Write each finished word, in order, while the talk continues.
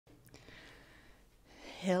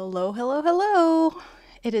Hello, hello, hello!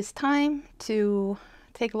 It is time to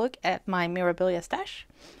take a look at my Mirabilia stash.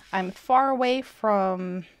 I'm far away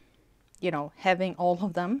from, having all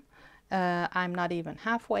of them. I'm not even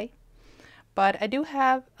halfway. But I do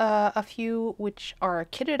have a few which are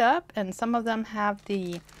kitted up, and some of them have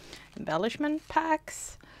the embellishment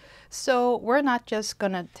packs. So we're not just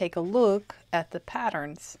gonna take a look at the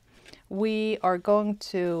patterns. We are going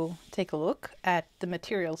to take a look at the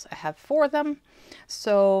materials I have for them.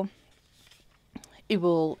 So it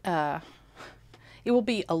will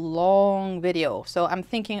be a long video. So I'm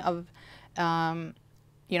thinking of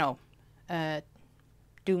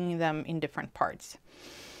doing them in different parts.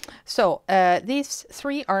 So these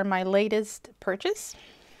three are my latest purchase.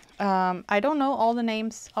 I don't know all the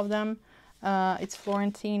names of them. It's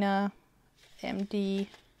Florentina MD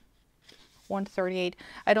 138.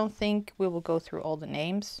 I don't think we will go through all the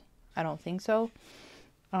names. I don't think so.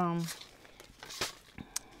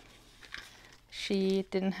 She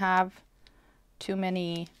didn't have too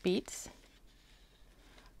many beads,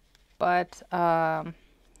 but I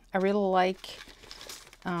really like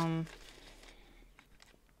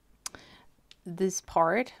this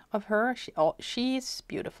part of her. She's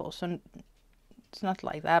beautiful, so it's not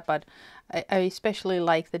like that, but I especially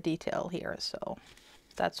like the detail here, so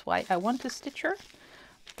that's why I want to stitch her.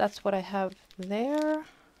 That's what I have there.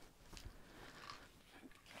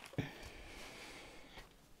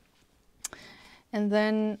 And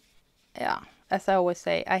then, yeah, as I always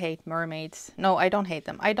say, I hate mermaids. No, I don't hate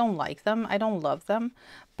them. I don't like them. I don't love them.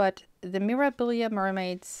 But the Mirabilia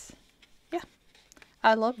mermaids, yeah,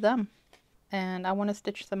 I love them. And I want to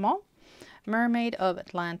stitch them all. Mermaid of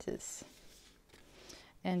Atlantis.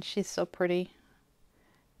 And she's so pretty.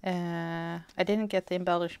 I didn't get the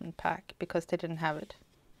embellishment pack because they didn't have it.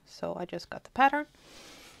 So I just got the pattern.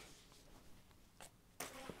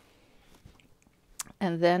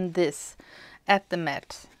 And then this at the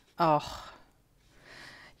Met. Oh,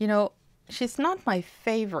 she's not my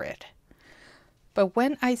favorite. But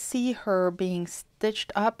when I see her being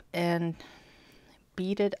stitched up and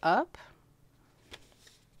beaded up,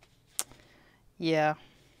 yeah,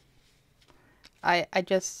 I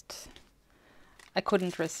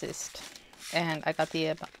couldn't resist. And I got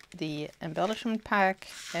the embellishment pack,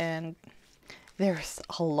 and there's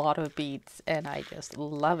a lot of beads, and I just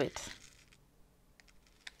love it.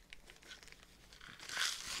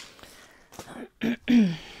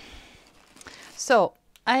 So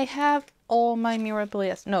I have all my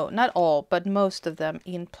Mirabilias, no, not all, but most of them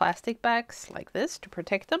in plastic bags like this to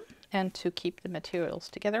protect them and to keep the materials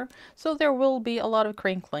together. So there will be a lot of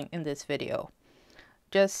crinkling in this video.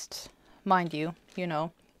 Just mind you,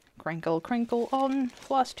 crinkle, crinkle on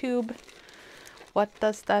floss tube. What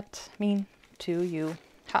does that mean to you?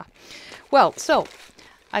 Ha. Well, so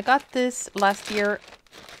I got this last year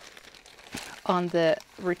on the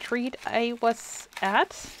retreat I was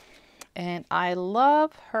at, and I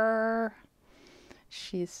love her.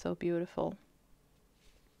 She's so beautiful.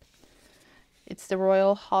 It's the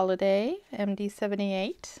Royal Holiday MD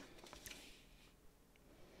 78.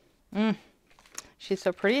 She's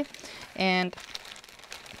so pretty. And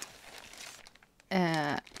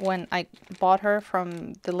when I bought her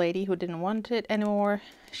from the lady who didn't want it anymore,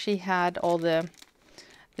 she had all the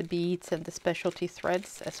beads and the specialty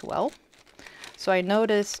threads as well. So I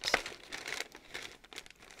noticed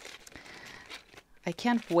I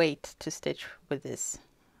can't wait to stitch with this.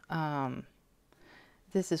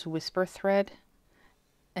 This is whisper thread,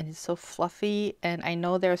 and it's so fluffy, and I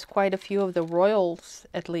know there's quite a few of the royals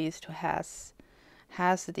at least who has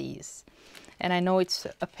these, and I know it's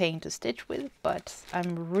a pain to stitch with, but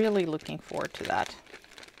I'm really looking forward to that.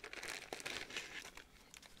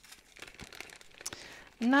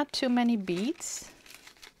 Not too many beads.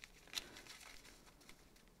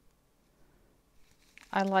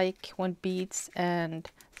 I like when beads and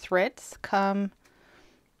threads come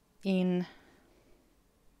in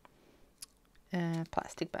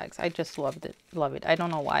plastic bags. I just love it. I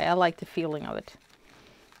don't know why. I like the feeling of it.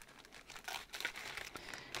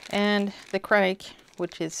 And the crank,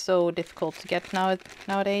 which is so difficult to get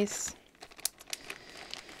nowadays.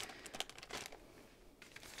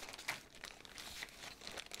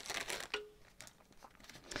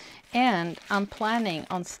 And I'm planning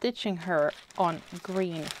on stitching her on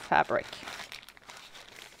green fabric.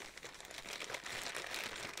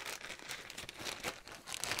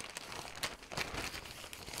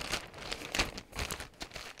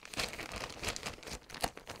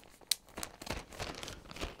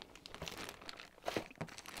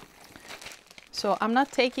 So I'm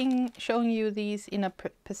not showing you these in a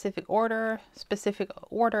specific order.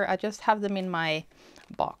 I just have them in my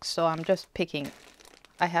box. So I'm just picking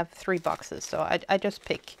I have 3 boxes, so I just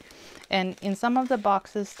pick. And in some of the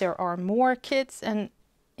boxes there are more kits, and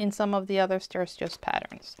in some of the others there's just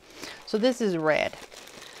patterns. So this is red.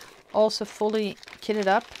 Also fully kitted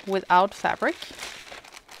up without fabric.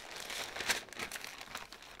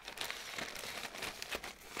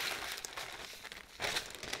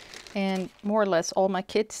 And more or less all my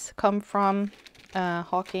kits come from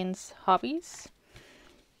Hawkins Hobbies.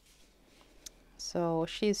 So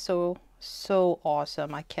she's so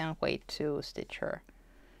awesome. I can't wait to stitch her.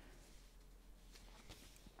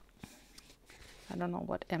 I don't know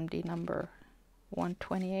what MD number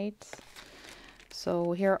 128.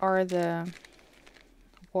 So here are the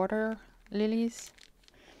water lilies.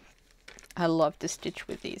 I love to stitch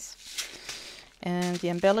with these. And the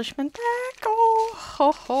embellishment deck. Oh,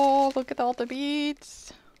 ho, ho, look at all the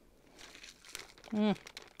beads.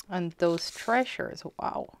 And those treasures.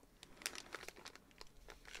 Wow.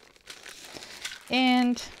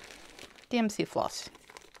 And DMC floss.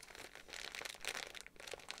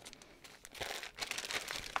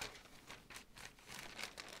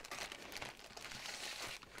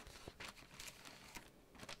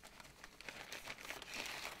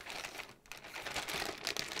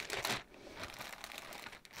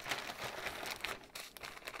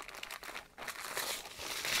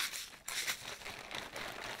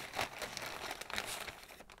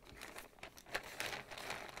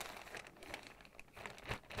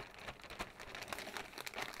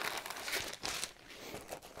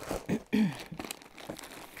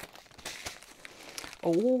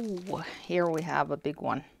 Oh, here we have a big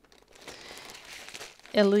one.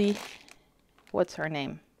 Ellie, what's her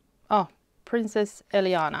name? Oh, Princess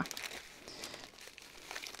Eliana.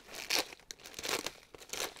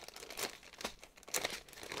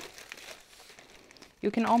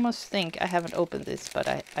 You can almost think I haven't opened this, but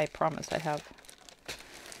I promise I have.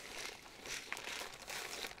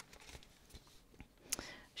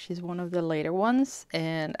 She's one of the later ones,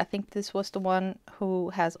 and I think this was the one who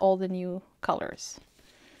has all the new colors.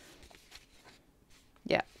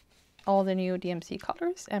 Yeah, all the new DMC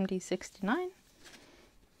colors, MD69.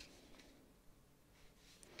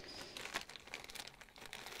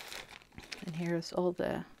 And here's all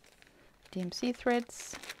the DMC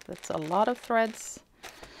threads. That's a lot of threads.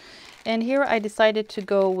 And here I decided to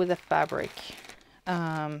go with a fabric,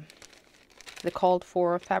 the called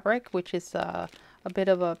for fabric, which is a bit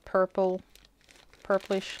of a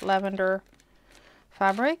purplish lavender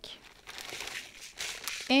fabric.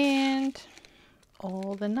 And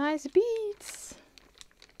all the nice beads.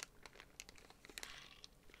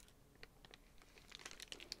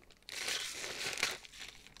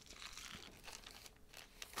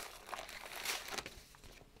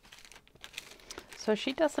 So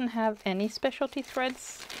she doesn't have any specialty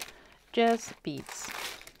threads, just beads.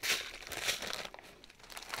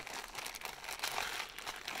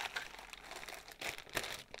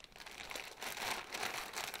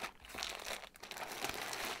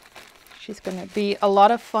 She's going to be a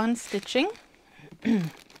lot of fun stitching.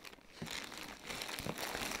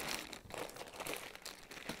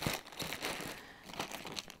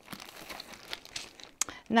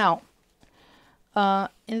 Now,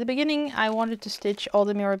 in the beginning I wanted to stitch all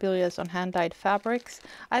the Mirabilias on hand-dyed fabrics.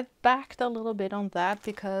 I've backed a little bit on that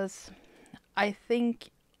because I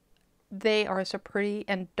think they are so pretty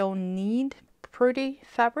and don't need pretty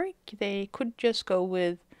fabric. They could just go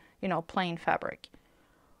with, you know, plain fabric.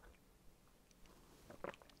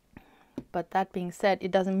 But that being said,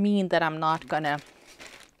 it doesn't mean that I'm not gonna,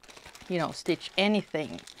 you know, stitch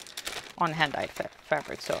anything on hand-dyed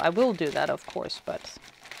fabric. So I will do that, of course, but...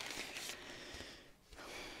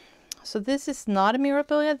 So this is not a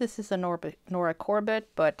Mirabilia, this is a Nora Corbett,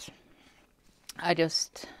 but I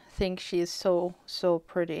just think she is so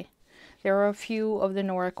pretty. There are a few of the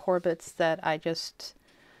Nora Corbetts that I just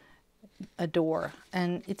adore,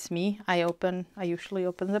 and it's me. I usually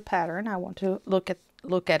open the pattern. I want to look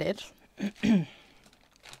at it.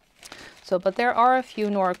 So, but there are a few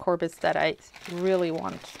Nora Corbetts that I really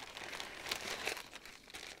want.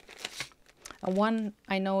 One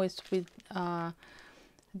I know is with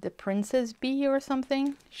the Princess Bee or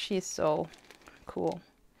something. She's so cool.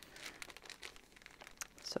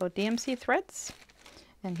 So DMC threads,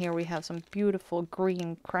 and here we have some beautiful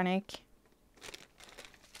green Krennic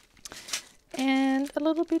and a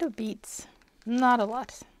little bit of beads, not a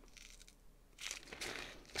lot.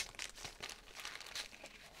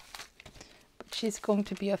 But she's going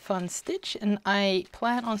to be a fun stitch, and I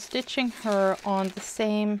plan on stitching her on the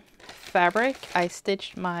same fabric I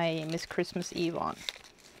stitched my Miss Christmas Eve on.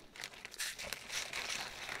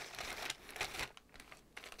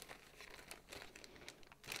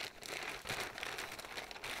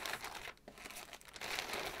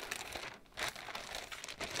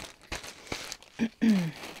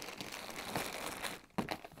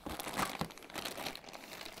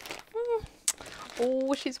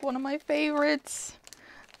 Oh, she's one of my favorites.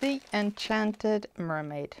 The Enchanted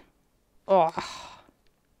Mermaid. Oh,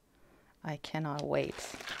 I cannot wait.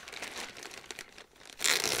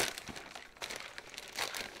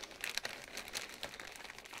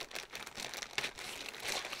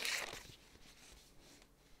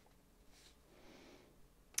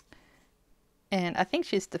 And I think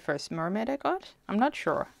she's the first mermaid I got. I'm not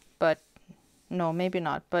sure, but no, maybe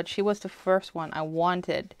not. But she was the first one I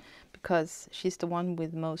wanted because she's the one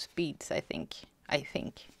with most beads, I think.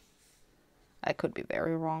 I could be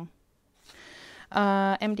very wrong.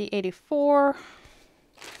 MD84.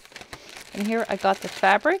 And here I got the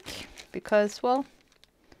fabric because, well,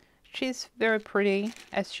 she's very pretty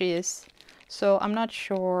as she is. So I'm not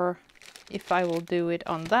sure if I will do it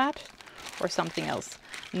on that or something else.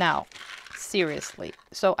 Now, seriously,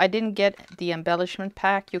 so I didn't get the embellishment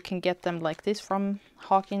pack. You can get them like this from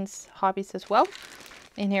Hawkins Hobbies as well.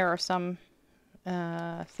 And here are some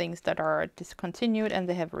things that are discontinued and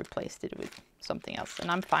they have replaced it with something else,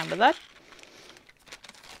 and I'm fine with that.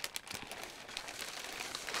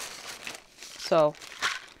 So,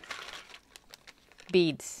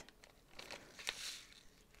 beads.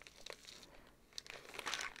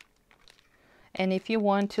 And if you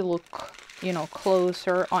want to look, you know,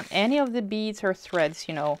 closer on any of the beads or threads,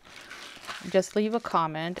 you know, just leave a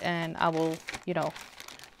comment and I will, you know,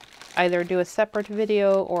 either do a separate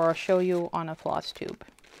video or show you on a floss tube.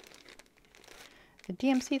 The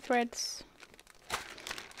DMC threads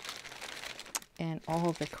and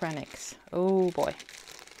all the Krennics. Oh boy.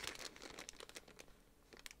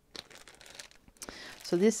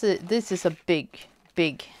 So this is a big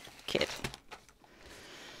kit.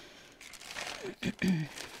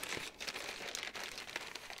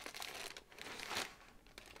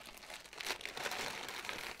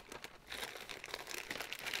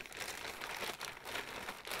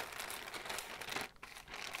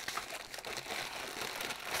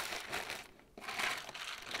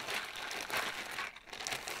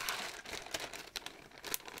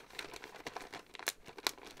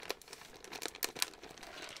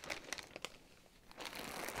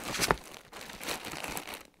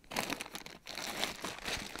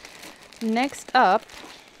 Next up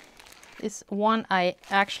is one I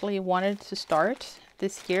actually wanted to start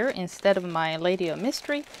this year instead of my Lady of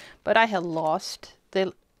Mystery, but I had lost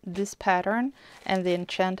this pattern and the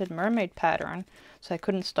Enchanted Mermaid pattern, so I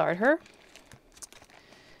couldn't start her.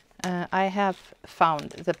 I have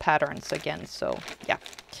found the patterns again, so yeah.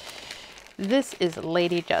 This is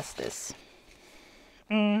Lady Justice.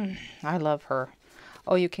 I love her.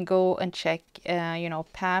 Oh, you can go and check, you know,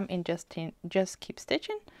 Pam in Just Keep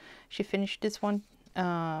Stitching. She finished this one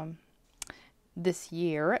this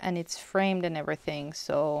year and it's framed and everything,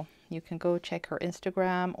 so you can go check her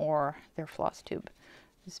Instagram or their floss tube.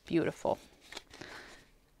 It's beautiful.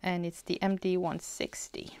 And it's the MD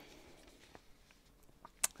 160.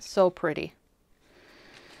 So pretty.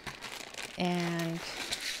 And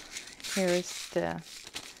here is the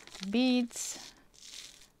beads.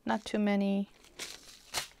 Not too many.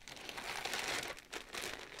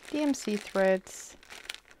 DMC threads.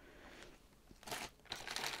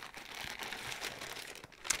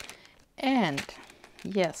 And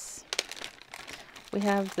yes, we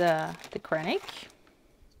have the Krennic.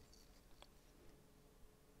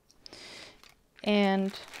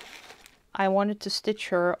 And I wanted to stitch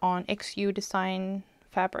her on XU design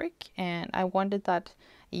fabric, and I wanted that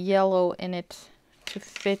yellow in it to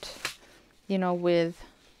fit, you know, with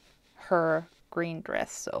her green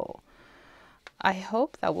dress. So I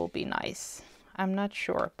hope that will be nice. I'm not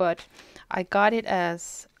sure, but I got it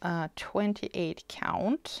as 28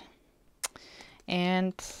 count.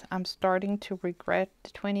 And I'm starting to regret the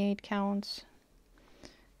 28 counts.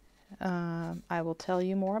 I will tell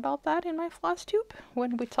you more about that in my floss tube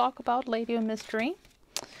when we talk about Lady of Mystery.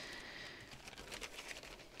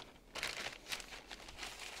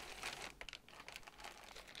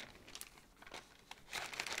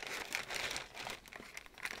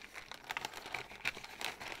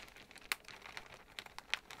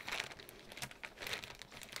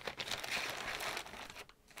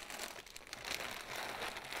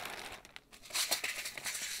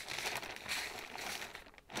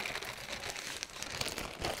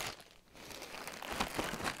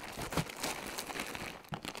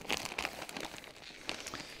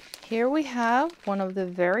 Here we have one of the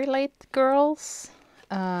very late girls,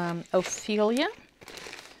 Ophelia.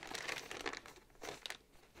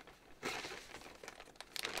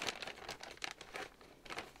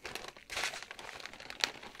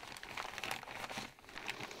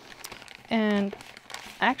 And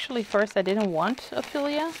actually first I didn't want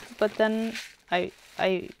Ophelia, but then I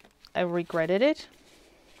regretted it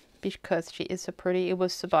because she is so pretty. It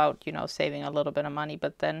was about, you know, saving a little bit of money,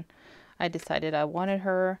 but then I decided I wanted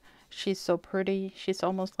her. She's so pretty. She's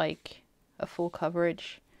almost like a full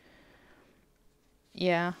coverage.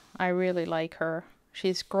 Yeah, I really like her.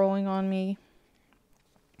 She's growing on me.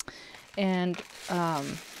 And I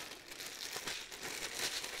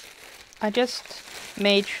just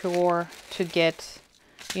made sure to get,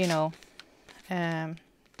 you know,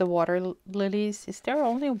 the water lilies. Is there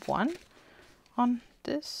only one on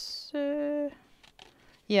this?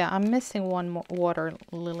 Yeah, I'm missing one water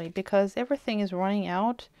lily because everything is running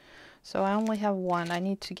out. So I only have one. I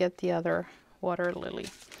need to get the other water lily.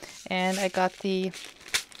 And I got the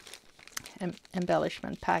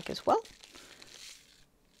embellishment pack as well.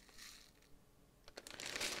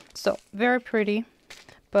 So very pretty,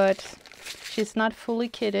 but she's not fully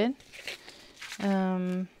kitted.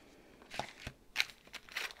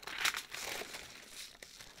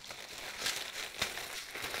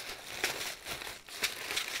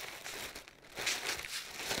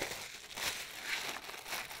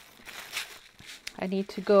 I need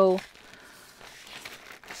to go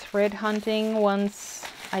thread hunting once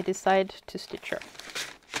I decide to stitch her.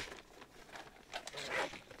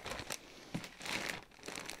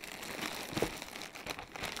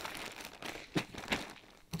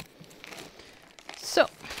 So,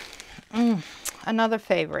 another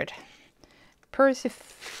favorite,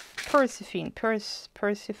 Persephone.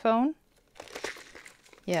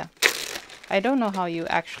 Yeah, I don't know how you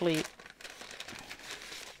actually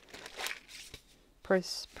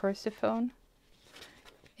Persephone.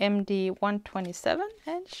 MD 127,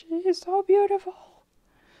 and she is so beautiful.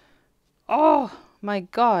 Oh my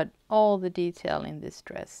god, all the detail in this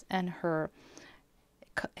dress, and her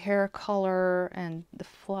hair color and the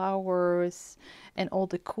flowers and all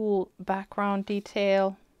the cool background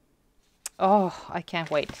detail. Oh, I can't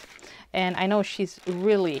wait. And I know she's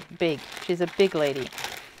really big. She's a big lady.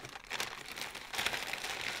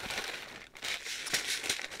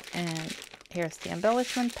 And here's the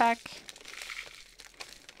embellishment pack.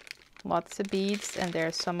 Lots of beads, and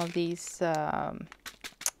there's some of these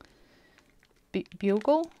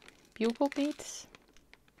bugle beads.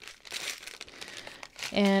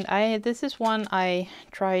 And this is one I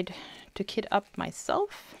tried to kit up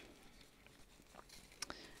myself.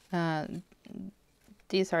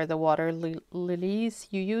 These are the water lilies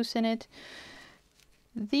you use in it.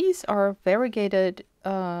 These are variegated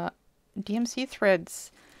DMC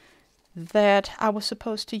threads that I was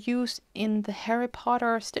supposed to use in the Harry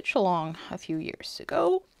Potter stitch along a few years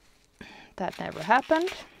ago. That never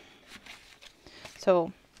happened.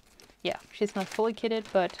 So yeah, she's not fully kitted,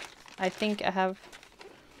 but I think I have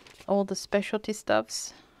all the specialty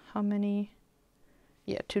stuffs. How many?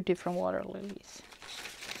 Yeah, 2 different water lilies.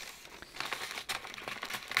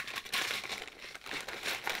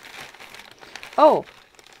 Oh,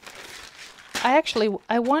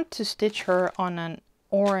 I want to stitch her on an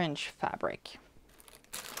orange fabric,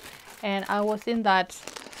 and I was in that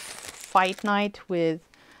fight night with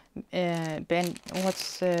Bestitch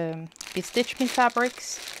Me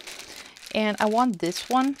Fabrics, and I want this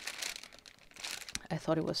one. I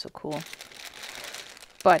thought it was so cool,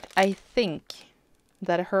 but I think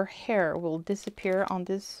that her hair will disappear on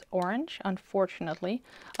this orange, unfortunately.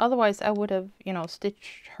 Otherwise I would have, you know,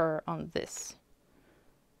 stitched her on this.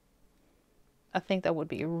 I think that would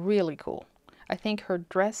be really cool. I think her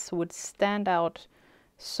dress would stand out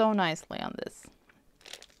so nicely on this.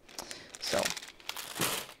 So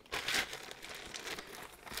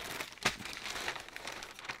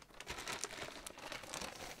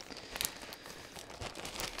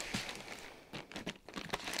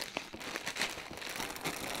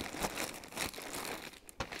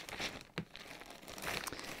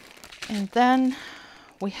and then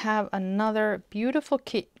we have another beautiful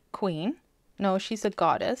queen. No, she's a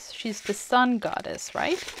goddess. She's the sun goddess,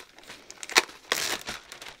 right?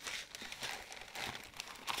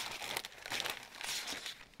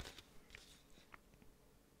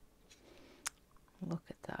 Look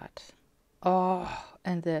at that. Oh,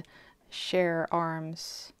 and the share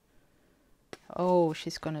arms. Oh,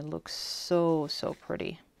 she's gonna look so, so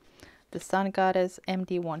pretty. The sun goddess,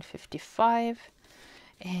 MD 155.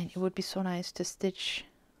 And it would be so nice to stitch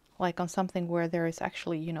like on something where there is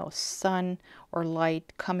actually, you know, sun or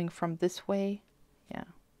light coming from this way. Yeah,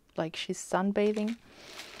 like she's sunbathing.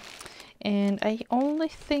 And I only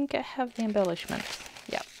think I have the embellishment.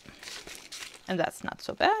 Yeah. And that's not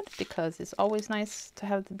so bad, because it's always nice to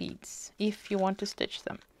have the beads if you want to stitch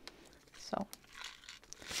them. So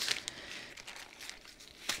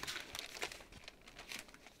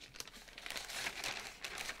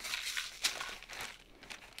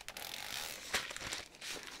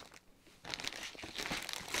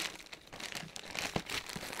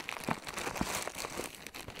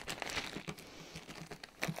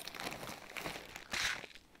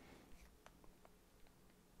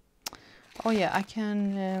Oh yeah, I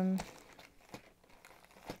can...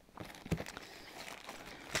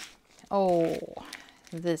 oh,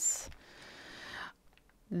 this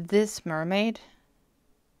mermaid.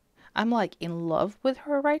 I'm like in love with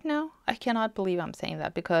her right now. I cannot believe I'm saying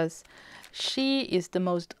that because she is the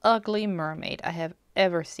most ugly mermaid I have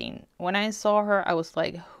ever seen. When I saw her, I was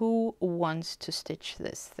like, who wants to stitch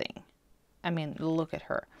this thing? I mean, look at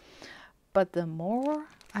her. But the more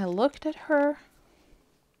I looked at her,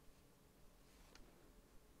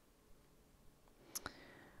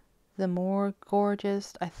 the more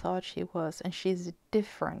gorgeous I thought she was. And she's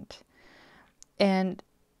different. And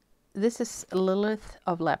this is Lilith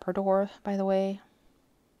of Labrador, by the way.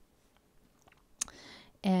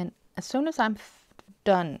 And as soon as I'm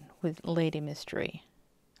done with Lady of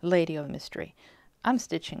Mystery, I'm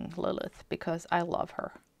stitching Lilith because I love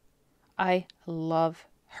her. I love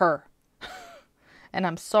her. And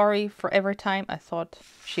I'm sorry for every time I thought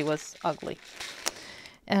she was ugly.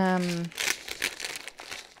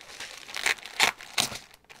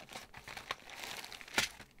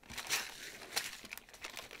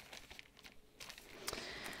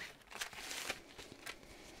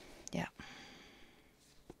 Yeah.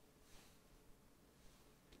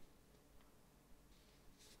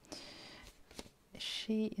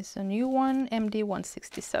 She is a new one, MD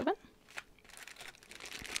 167.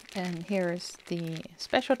 And here's the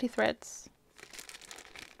specialty threads.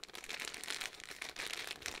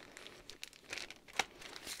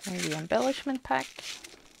 And the embellishment pack.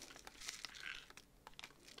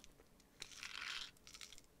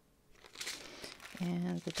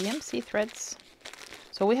 And the DMC threads.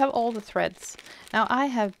 So we have all the threads. Now I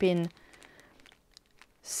have been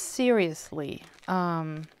seriously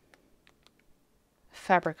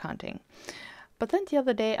fabric hunting. But then the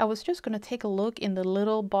other day I was just going to take a look in the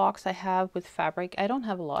little box I have with fabric. I don't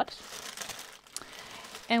have a lot.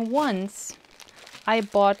 And once I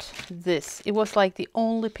bought this. It was like the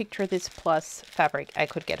only Picture This Plus fabric I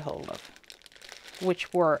could get hold of,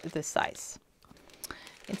 which were this size.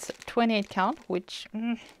 It's 28 count, which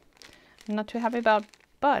I'm not too happy about,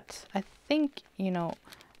 but I think, you know,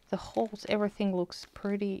 the holes, everything looks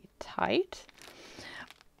pretty tight.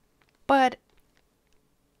 But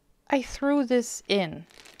I threw this in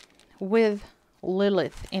with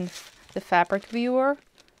Lilith in the fabric viewer,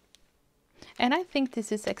 and I think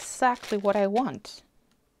this is exactly what I want,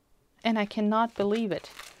 and I cannot believe it.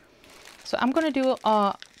 So I'm gonna do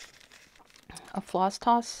a floss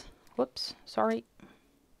toss. Whoops, sorry.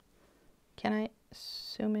 Can I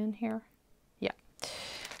zoom in here? Yeah.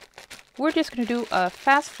 We're just gonna do a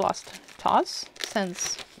fast floss toss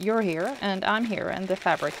since you're here and I'm here and the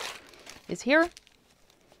fabric is here.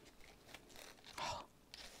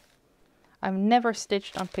 I've never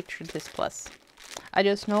stitched on Picture This Plus. I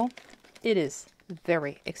just know it is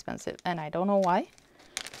very expensive, and I don't know why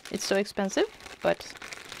it's so expensive, but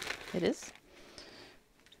it is.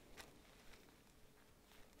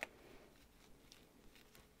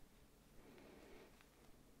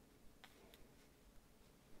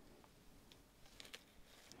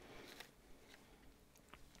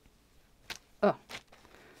 Oh,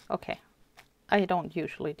 okay. I don't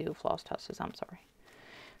usually do floss tosses, I'm sorry.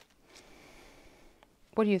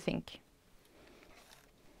 What do you think?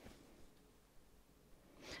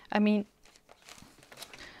 I mean,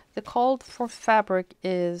 the called for fabric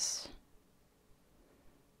is,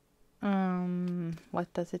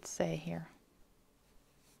 what does it say here?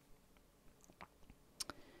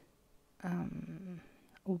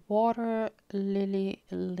 Water lily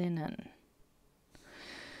linen.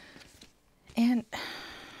 And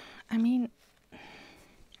I mean,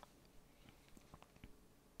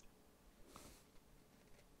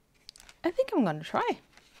 I think I'm gonna try.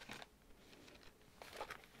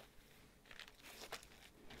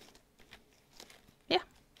 Yeah,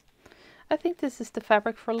 I think this is the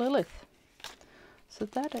fabric for Lilith. So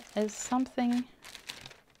that is something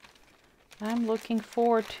I'm looking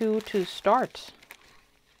forward to start.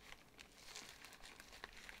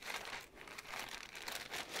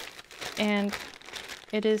 And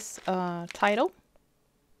it is title.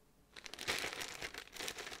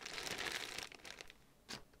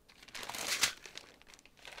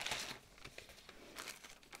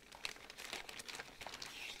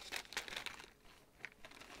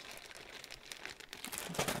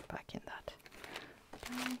 Back in that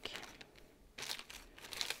bag.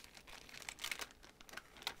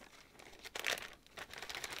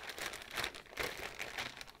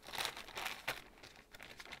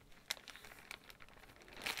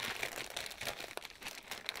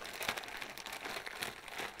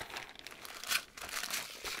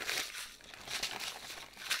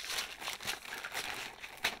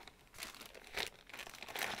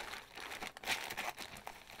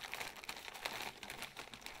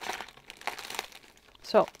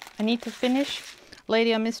 I need to finish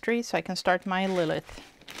Lady of Mystery so I can start my Lilith.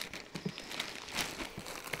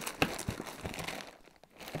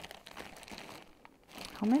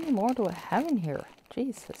 How many more do I have in here?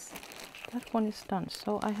 Jesus. That one is done,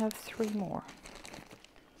 so I have 3 more.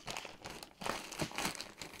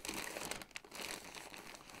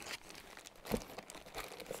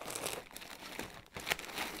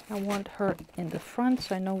 I want her in the front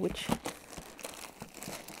so I know which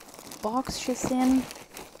box she's in.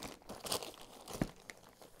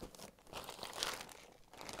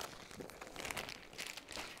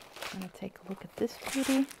 I'm going to take a look at this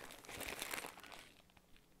beauty.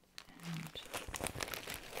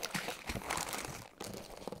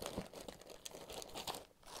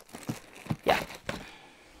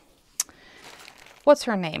 What's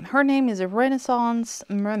her name? Her name is a Renaissance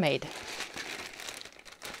Mermaid.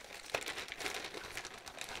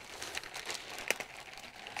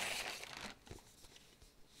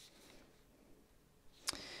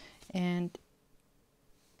 And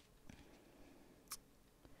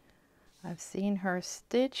I've seen her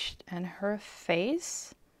stitched, and her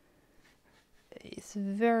face is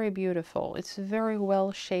very beautiful. It's very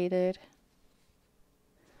well shaded.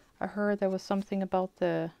 I heard there was something about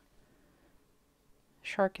the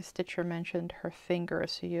Sharky Stitcher mentioned her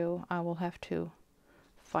fingers, so I will have to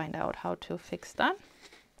find out how to fix that.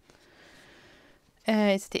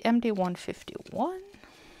 It's the MD151.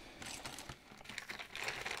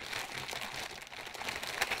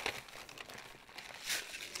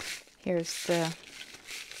 Here's the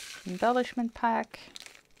embellishment pack.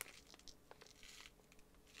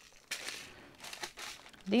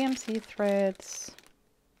 DMC threads.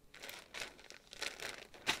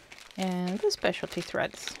 And the specialty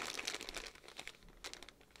threads.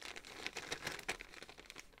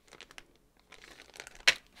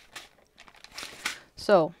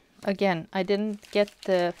 So again, I didn't get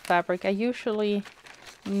the fabric. I usually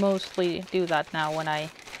mostly do that now when I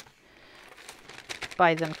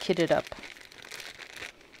buy them kitted up.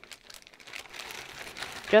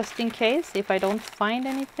 Just in case, if I don't find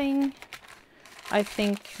anything, I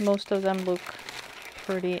think most of them look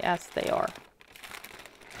pretty as they are.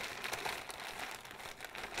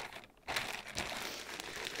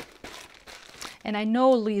 And I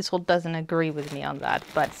know Liesel doesn't agree with me on that,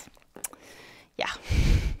 but yeah.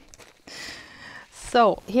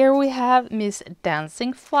 So here we have Miss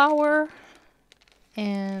Dancing Flower,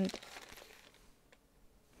 and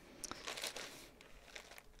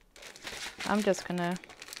I'm just gonna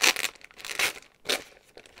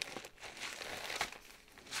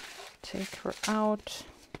take her out.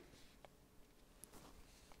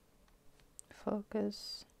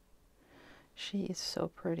 Focus. She is so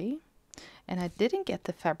pretty. And I didn't get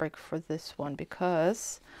the fabric for this one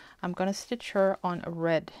because I'm gonna stitch her on a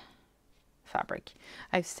red fabric.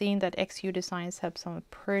 I've seen that XU Designs have some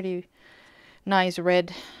pretty nice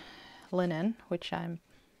red linen, which I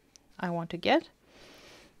want to get.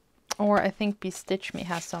 Or I think Be Stitch Me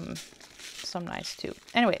has some nice too.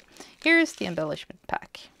 Anyway, here's the embellishment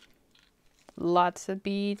pack. Lots of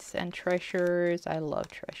beads and treasures. I love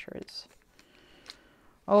treasures.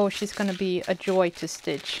 Oh, she's gonna be a joy to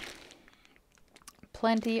stitch.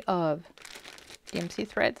 Plenty of DMC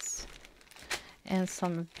threads and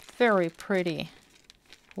some very pretty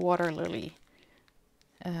water lily.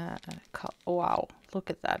 Wow, look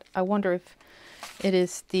at that. I wonder if it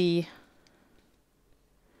is the,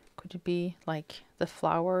 could it be like the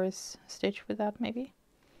flowers stitched with that maybe?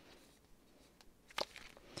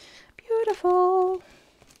 Beautiful.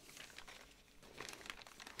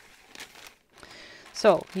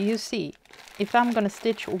 So you see, if I'm gonna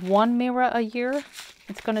stitch 1 mirror a year,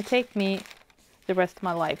 it's gonna take me the rest of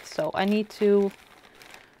my life. So I need to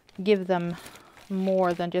give them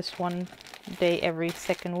more than just 1 day every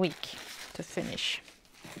 2nd week to finish.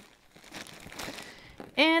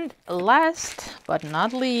 And last but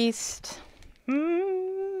not least,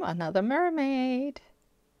 another mermaid.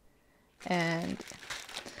 And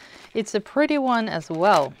it's a pretty one as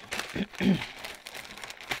well.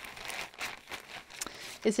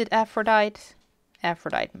 Is it Aphrodite?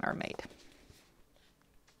 Aphrodite mermaid.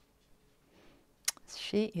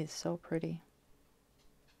 She is so pretty.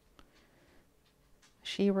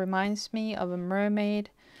 She reminds me of a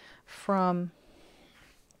mermaid from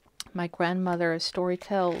my grandmother's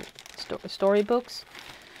storybooks,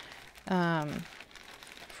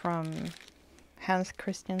 from Hans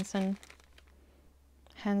Christian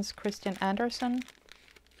Andersen.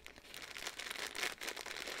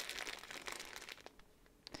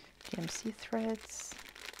 DMC threads.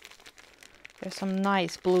 There's some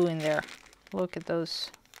nice blue in there. Look at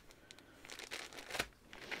those.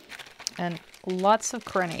 And Lots of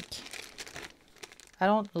chronic. I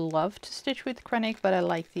don't love to stitch with chronic, but I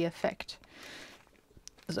like the effect.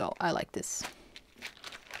 So I like this.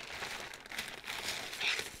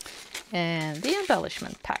 And the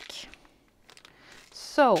embellishment pack.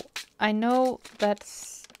 So I know that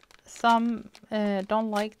some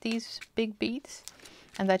don't like these big beads,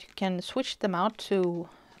 and that you can switch them out to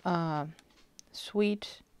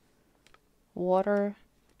sweet water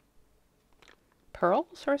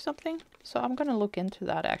pearls or something. So I'm gonna look into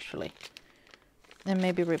that actually, and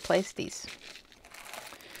maybe replace these,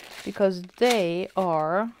 because they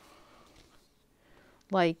are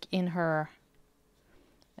like in her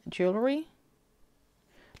jewelry.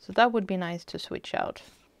 So that would be nice to switch out.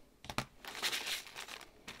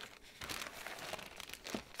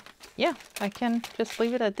 Yeah, I can just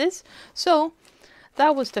leave it at this. So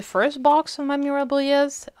that was the first box of my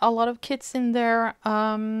Mirabilias. A lot of kits in there.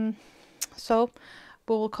 So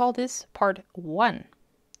we will call this part 1.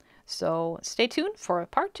 So stay tuned for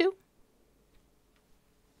part 2.